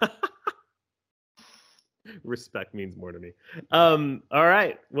 Respect means more to me. All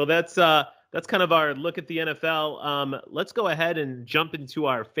right. Well, that's kind of our look at the NFL. Let's go ahead and jump into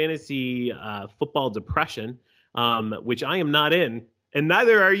our fantasy football depression, which I am not in, and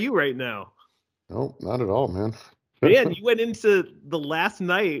neither are you right now. No, not at all, man. Man, you went into the last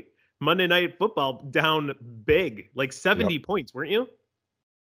night, Monday Night Football, down big, like 70 points, weren't you?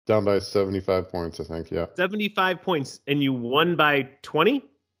 Down by 75 points, I think, yeah. 75 points, and you won by 20?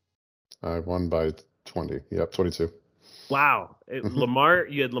 I won by 20. Yep, 22. Wow. You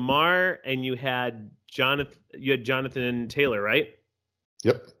had Lamar and you had Jonathan Taylor, right?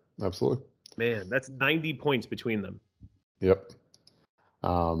 Yep, absolutely. Man, that's 90 points between them. Yep.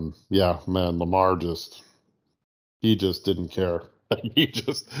 Yeah, man, Lamar he just didn't care. He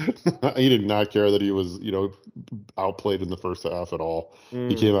did not care that he was, outplayed in the first half at all.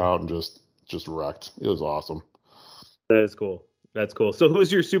 He came out and just wrecked. It was awesome. That is cool. That's cool. So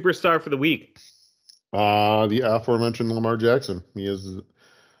who's your superstar for the week? The aforementioned Lamar Jackson. He is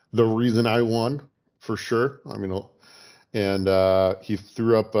the reason I won for sure. I mean, and he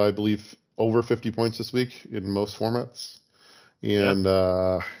threw up, I believe, over 50 points this week in most formats. And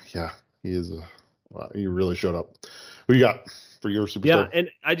he really showed up. Who you got for your superstar? Yeah, and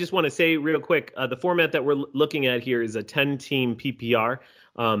I just want to say real quick, the format that we're looking at here is a 10-team PPR,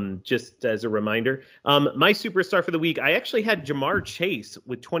 just as a reminder. My superstar for the week, I actually had Ja'Marr Chase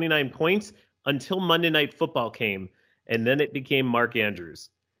with 29 points until Monday Night Football came, and then it became Mark Andrews.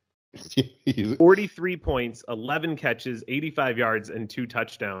 43 points, 11 catches, 85 yards, and 2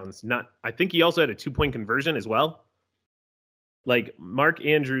 touchdowns. I think he also had a 2-point conversion as well. Like, Mark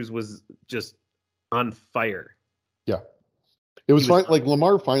Andrews was just on fire. Yeah. It was fine. Like,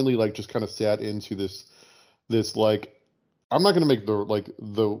 Lamar finally, just kind of sat into this, I'm not going to make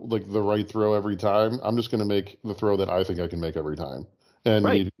the right throw every time. I'm just going to make the throw that I think I can make every time. And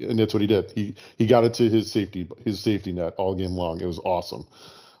right. And that's what he did. He got it to his safety net all game long. It was awesome.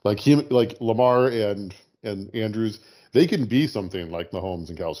 Lamar and Andrews, they can be something like Mahomes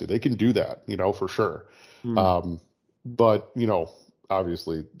and Kelsey. They can do that, for sure. But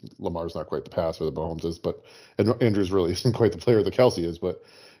obviously Lamar's not quite the passer that Mahomes is, and Andrews really isn't quite the player that Kelsey is, but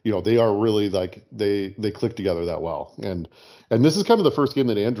they are really they click together that well. And this is kind of the first game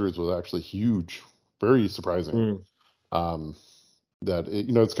that Andrews was actually huge, very surprising. That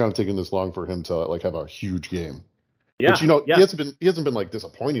it's kind of taken this long for him to have a huge game. Yeah. Which, he hasn't been like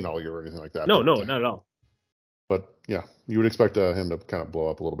disappointing all year or anything like that. No, not at all. But yeah, you would expect him to kind of blow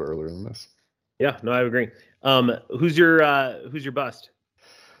up a little bit earlier than this. Yeah, no, I agree. Who's your bust?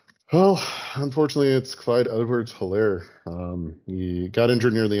 Well, unfortunately, it's Clyde Edwards-Helaire. He got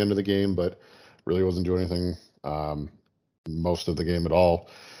injured near the end of the game, but really wasn't doing anything most of the game at all.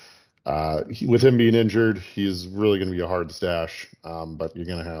 With him being injured, he's really going to be a hard stash, but you're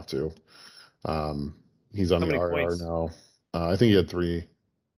going to have to. He's on the IR points? Now. I think he had 3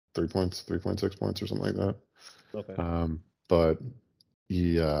 points, 3.6 points or something like that. Okay. But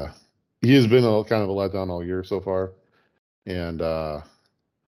he has been kind of a letdown all year so far, and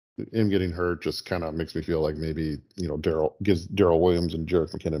him getting hurt just kind of makes me feel like maybe gives Darrell Williams and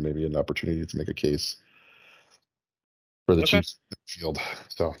Jerick McKinnon maybe an opportunity to make a case for the Chiefs field.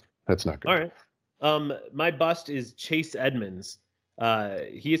 So that's not good. All right. My bust is Chase Edmonds.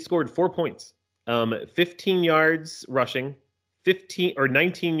 He has scored 4 points, 15 yards rushing,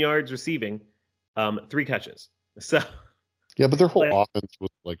 19 yards receiving, 3 catches. So yeah, but their whole offense was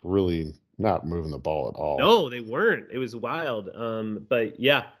like really not moving the ball at all. No, they weren't. It was wild. But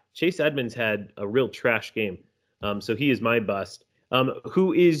yeah, Chase Edmonds had a real trash game. So he is my bust.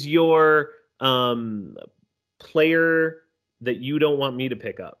 Who is your player that you don't want me to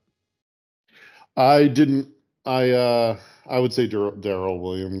pick up? I would say Darrell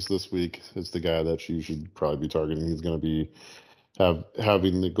Williams this week is the guy that you should probably be targeting. He's going to be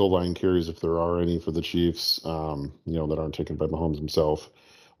having the goal line carries if there are any for the Chiefs, that aren't taken by Mahomes himself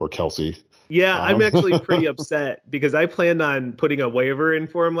or Kelsey. Yeah, I'm actually pretty upset because I planned on putting a waiver in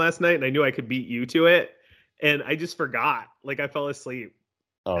for him last night, and I knew I could beat you to it, and I just forgot. Like, I fell asleep.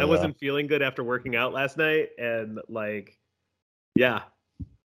 I wasn't feeling good after working out last night, and yeah,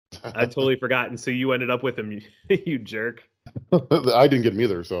 I totally forgot. And so you ended up with him, you jerk. I didn't get him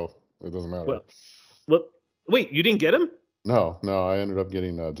either, so it doesn't matter. Well, wait, you didn't get him? No, I ended up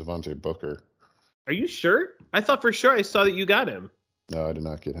getting Devontae Booker. Are you sure? I thought for sure I saw that you got him. No, I did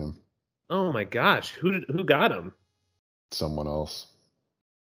not get him. Oh my gosh, who got him? Someone else.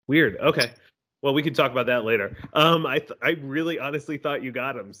 Weird. Okay, well, we can talk about that later. I really honestly thought you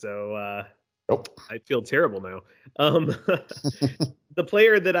got him, so nope. I feel terrible now. The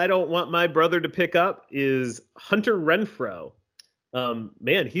player that I don't want my brother to pick up is Hunter Renfrow.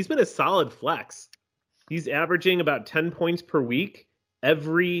 Man, he's been a solid flex. He's averaging about 10 points per week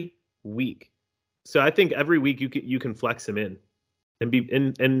every week. So I think every week you can flex him in,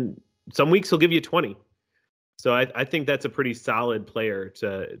 and some weeks he'll give you 20. So I think that's a pretty solid player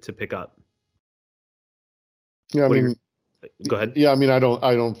to pick up. Yeah, go ahead. Yeah, I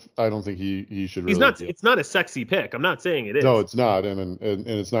don't think he should. He's not. It's not a sexy pick. I'm not saying it is. No, it's not, and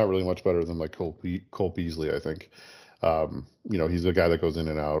it's not really much better than like Cole Beasley. I think. He's a guy that goes in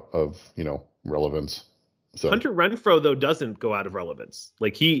and out of relevance. So Hunter Renfrow though doesn't go out of relevance.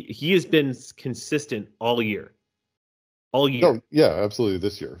 Like he has been consistent all year. All year. No, yeah, absolutely.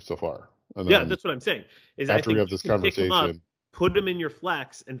 This year so far. And yeah, that's what I'm saying. Is after we have this conversation, put him in your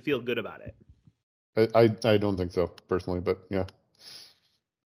flex and feel good about it. I don't think so personally, but yeah,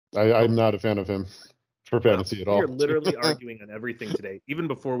 I'm not a fan of him for fantasy at all. We're literally arguing on everything today, even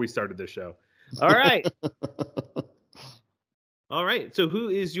before we started the show. All right. All right. So who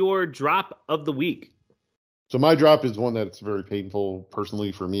is your drop of the week? So my drop is one that's very painful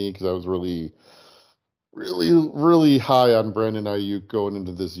personally for me because I was really, really, really high on Brandon Ayuk going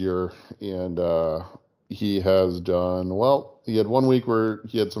into this year, and he has done well. He had 1 week where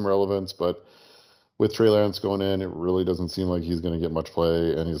he had some relevance, but with Trey Lance going in, it really doesn't seem like he's going to get much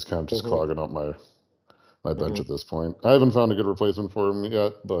play, and he's kind of just clogging up my bench at this point. I haven't found a good replacement for him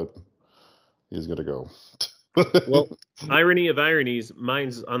yet, but he's going to go. Well, irony of ironies,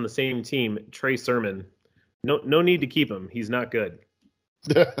 mine's on the same team, Trey Sermon. No need to keep him. He's not good.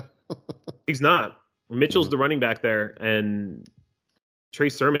 He's not. Mitchell's the running back there, and Trey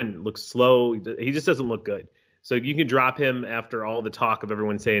Sermon looks slow. He just doesn't look good. So you can drop him after all the talk of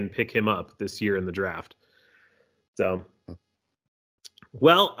everyone saying pick him up this year in the draft. So,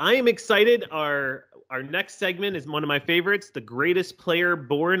 well, I am excited. Our next segment is one of my favorites, the greatest player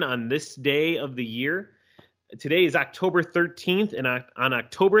born on this day of the year. Today is October 13th, and on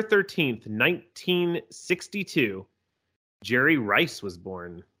October 13th, 1962, Jerry Rice was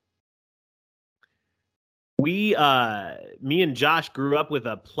born. Me and Josh grew up with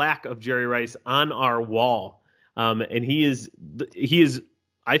a plaque of Jerry Rice on our wall. And he is,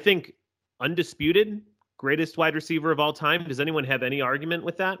 I think, undisputed greatest wide receiver of all time. Does anyone have any argument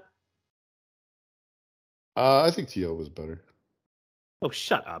with that? I think T.O. was better. Oh,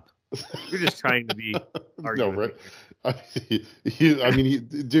 shut up. You're just trying to be arguing. No, right?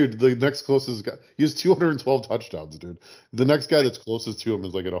 Dude, the next closest guy, he has 212 touchdowns, dude. The next guy that's closest to him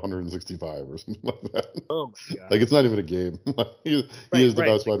is like at 165 or something like that. Oh my God. Like, it's not even a game. he is the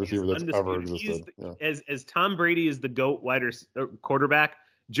best wide receiver that's ever existed. As Tom Brady is the GOAT quarterback,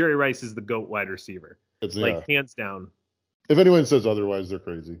 Jerry Rice is the GOAT wide receiver. It's hands down. If anyone says otherwise, they're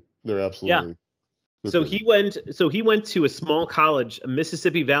crazy. They're absolutely. Yeah. So he went to a small college,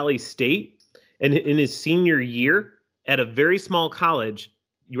 Mississippi Valley State, and in his senior year at a very small college,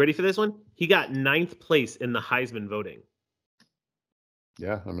 you ready for this one? He got 9th place in the Heisman voting.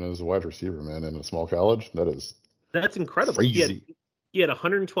 Yeah, I mean, as a wide receiver, man, in a small college, that's incredible. Crazy. He had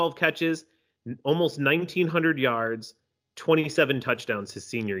 112 catches, almost 1,900 yards, 27 touchdowns his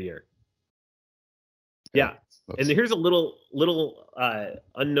senior year. Yeah. And here's a little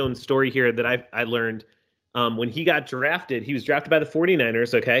unknown story here that I learned. When he got drafted, he was drafted by the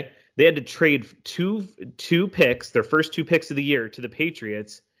 49ers, okay? They had to trade two picks, their first 2 picks of the year, to the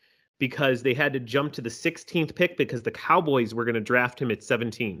Patriots because they had to jump to the 16th pick because the Cowboys were going to draft him at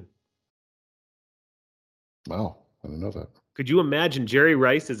 17. Wow, I didn't know that. Could you imagine Jerry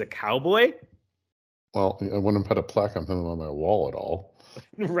Rice as a Cowboy? Well, I wouldn't have had a plaque on him on my wall at all.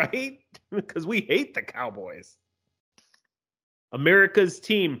 Right? Because we hate the Cowboys. America's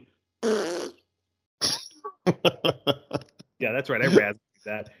team. Yeah, that's right. I razzed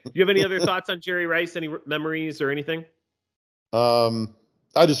that. Do you have any other thoughts on Jerry Rice? Any memories or anything?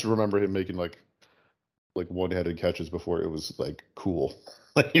 I just remember him making like one-handed catches before it was like cool.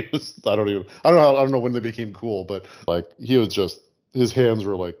 Like he was, I don't know when they became cool, but like he was just, his hands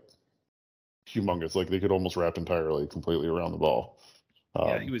were like humongous. Like they could almost wrap entirely, completely around the ball.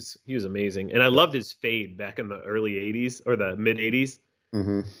 Yeah, he was amazing, and I loved his fade back in the early '80s or the mid '80s.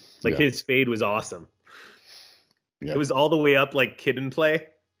 Mm-hmm. Like his fade was awesome. Yeah. It was all the way up like Kid and Play,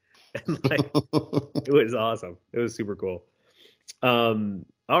 and like it was awesome. It was super cool. All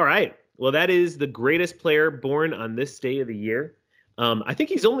right, well, that is the greatest player born on this day of the year. I think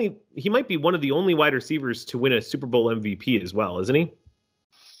he might be one of the only wide receivers to win a Super Bowl MVP as well, isn't he?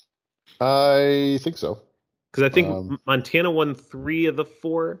 I think so. Because I think Montana won 3 of the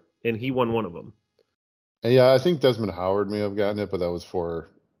 4, and he won 1 of them. Yeah, I think Desmond Howard may have gotten it, but that was for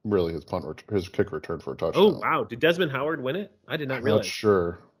really his kick return for a touchdown. Oh wow! Did Desmond Howard win it? I did not realize. I'm not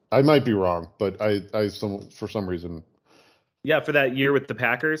sure. I might be wrong, but I for some reason. Yeah, for that year with the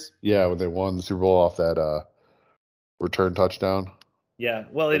Packers. Yeah, when they won the Super Bowl off that return touchdown. Yeah,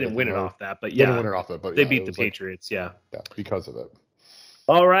 well, they didn't win it off that, but yeah, they didn't win it off that, but they beat the Patriots. Yeah, because of it.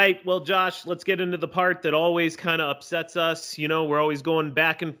 All right. Well, Josh, let's get into the part that always kind of upsets us. You know, we're always going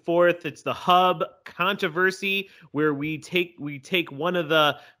back and forth. It's the Hub controversy, where we take one of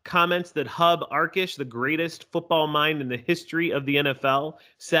the comments that Hub Arkush, the greatest football mind in the history of the NFL,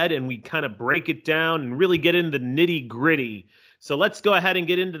 said, and we kind of break it down and really get into the nitty gritty. So let's go ahead and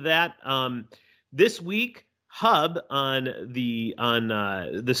get into that. This week, Hub on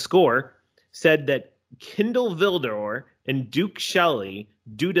the Score said that Kindle Vildor and Duke Shelley,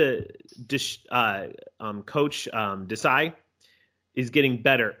 due to Coach Desai, is getting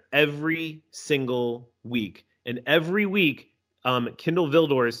better every single week. And every week, Kindle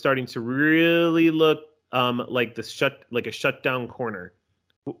Vildor is starting to really look like a shutdown corner.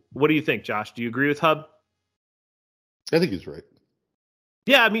 What do you think, Josh? Do you agree with Hub? I think he's right.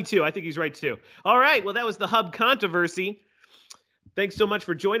 Yeah, me too. I think he's right too. All right. Well, that was the Hub controversy. Thanks so much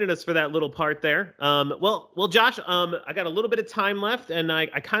for joining us for that little part there. Well, Josh, I got a little bit of time left, and I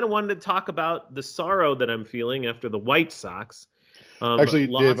kind of wanted to talk about the sorrow that I'm feeling after the White Sox. Actually,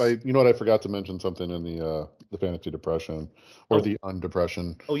 lost. Dave, you know what? I forgot to mention something in the fantasy depression or the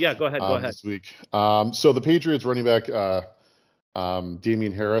undepression. Oh yeah, go ahead. This week. So the Patriots running back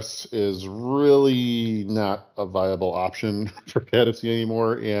Damien Harris is really not a viable option for fantasy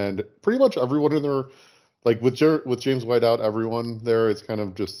anymore, and pretty much everyone in there. Like with James White out, everyone there is kind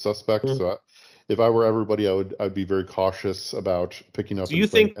of just suspect. Mm-hmm. So if I were everybody, I'd be very cautious about picking up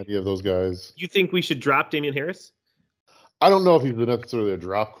any of those guys. You think we should drop Damien Harris? I don't know if he's necessarily a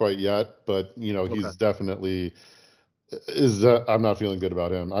drop quite yet, but he's definitely is. I'm not feeling good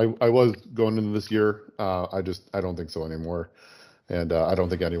about him. I was going into this year. I don't think so anymore, and I don't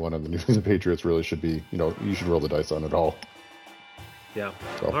think anyone on the Patriots really should be. You should roll the dice on it all. Yeah.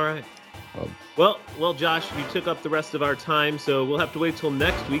 So, all right. Well, Josh, you took up the rest of our time, so we'll have to wait till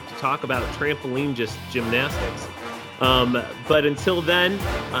next week to talk about trampoline gymnastics. But until then,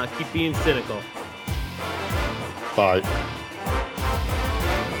 keep being cynical. Bye.